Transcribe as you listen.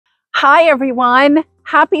Hi, everyone.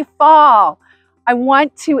 Happy fall. I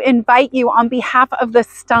want to invite you on behalf of the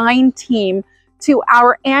Stein team to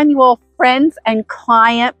our annual Friends and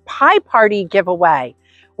Client Pie Party giveaway.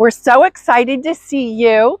 We're so excited to see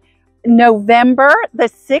you November the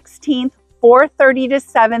 16th, 4:30 to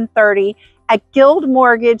 7:30 at Guild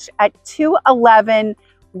Mortgage at 211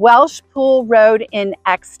 Welsh Pool Road in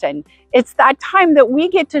Exton. It's that time that we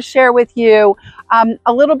get to share with you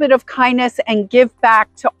a little bit of kindness and give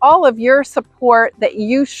back to all of your support that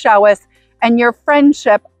you show us and your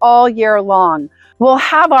friendship all year long. We'll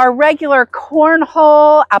have our regular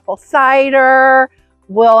cornhole, apple cider.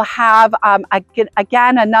 We'll have,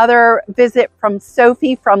 again, another visit from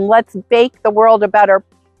Sophie from Let's Bake the World a Better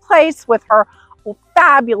Place with her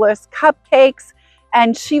fabulous cupcakes.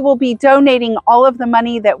 And she will be donating all of the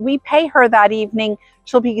money that we pay her that evening.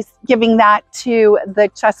 She'll be giving that to the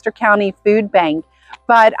Chester County Food Bank.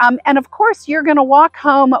 But, and of course, you're going to walk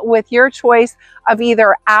home with your choice of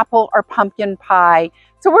either apple or pumpkin pie.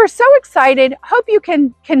 So we're so excited. Hope you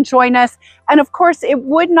can join us. And of course, it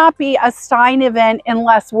would not be a Stein event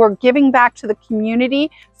unless we're giving back to the community.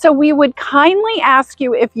 So we would kindly ask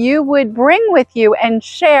you if you would bring with you and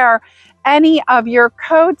share any of your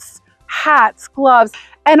coats, hats, gloves,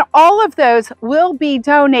 and all of those will be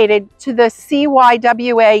donated to the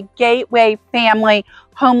CYWA Gateway Family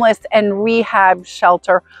Homeless and Rehab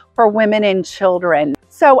Shelter for Women and Children.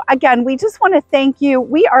 So again, we just want to thank you.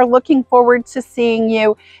 We are looking forward to seeing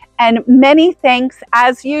you. And many thanks,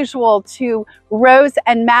 as usual, to Rose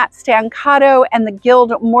and Matt Stancato and the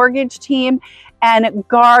Guild Mortgage team and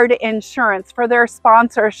Guard Insurance for their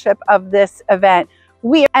sponsorship of this event.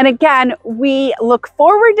 And again, we look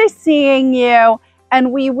forward to seeing you,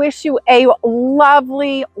 and we wish you a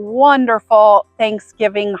lovely, wonderful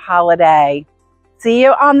Thanksgiving holiday. See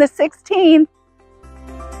you on the 16th.